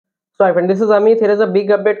So my friend, this is Amit. Here is a big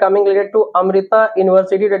update coming related to Amrita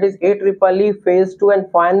University, that is AEEE phase 2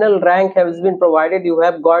 and final rank has been provided. You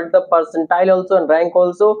have got the percentile also and rank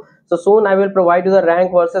also. So soon I will provide you the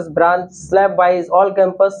rank versus branch slab wise all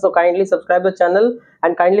campus. So kindly subscribe the channel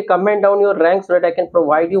and kindly comment down your rank so that I can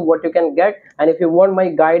provide you what you can get. And if you want my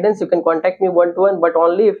guidance, you can contact me one to one, but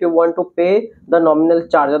only if you want to pay the nominal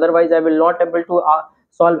charge. Otherwise, I will not able to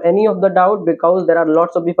solve any of the doubt, because there are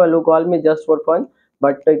lots of people who call me just for fun,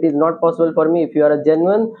 but it is not possible for me. If you are a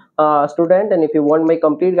genuine student and if you want my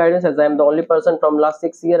complete guidance, as I am the only person from last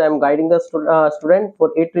 6 years, I am guiding the student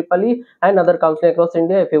for AEEE and other counseling across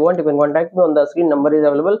India. If you want, you can contact me on the screen, number is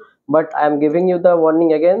available. But I am giving you the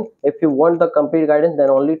warning again, if you want the complete guidance, then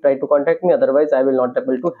only try to contact me, otherwise I will not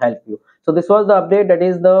able to help you. So this was the update, that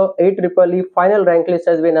is the AEEE final rank list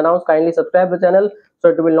has been announced. Kindly subscribe the channel so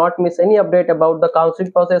you will not miss any update about the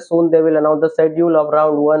counseling process. Soon they will announce the schedule of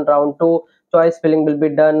round 1, round 2, choice filling will be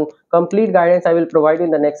done. Complete guidance I will provide you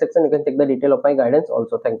in the next section. You can take the detail of my guidance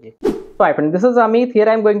also. Thank you. So hi friend, this is Amit. Here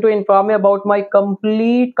I am going to inform you about my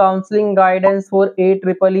complete counseling guidance for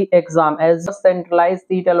AEEE exam as a centralized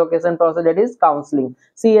seat allocation process, that is counseling,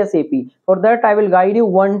 CSAP. For that I will guide you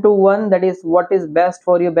one to one, that is what is best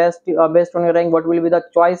for you, based on your rank, what will be the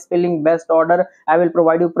choice filling best order. I will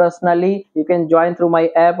provide you personally. You can join through my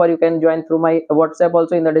app or you can join through my WhatsApp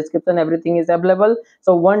also. In the description everything is available.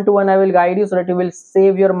 So one to one I will guide you so that you will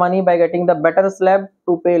save your money by getting the better slab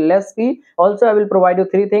to pay less fee. Also I will provide you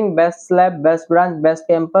three things: best slab, best branch, best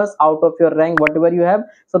campus out of your rank whatever you have.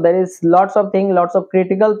 So there is lots of thing, lots of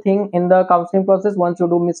critical thing in the counseling process. Once you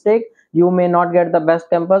do mistake, you may not get the best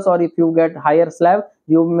campus, or if you get higher slab,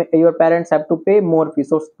 your parents have to pay more fee.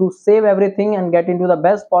 So to save everything and get into the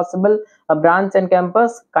best possible branch and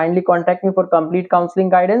campus, kindly contact me for complete counseling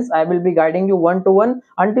guidance. I will be guiding you one to one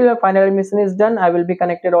until your final admission is done. I will be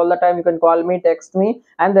connected all the time. You can call me, text me,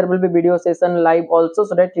 and there will be video session live also,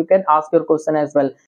 so that you can ask your question as well.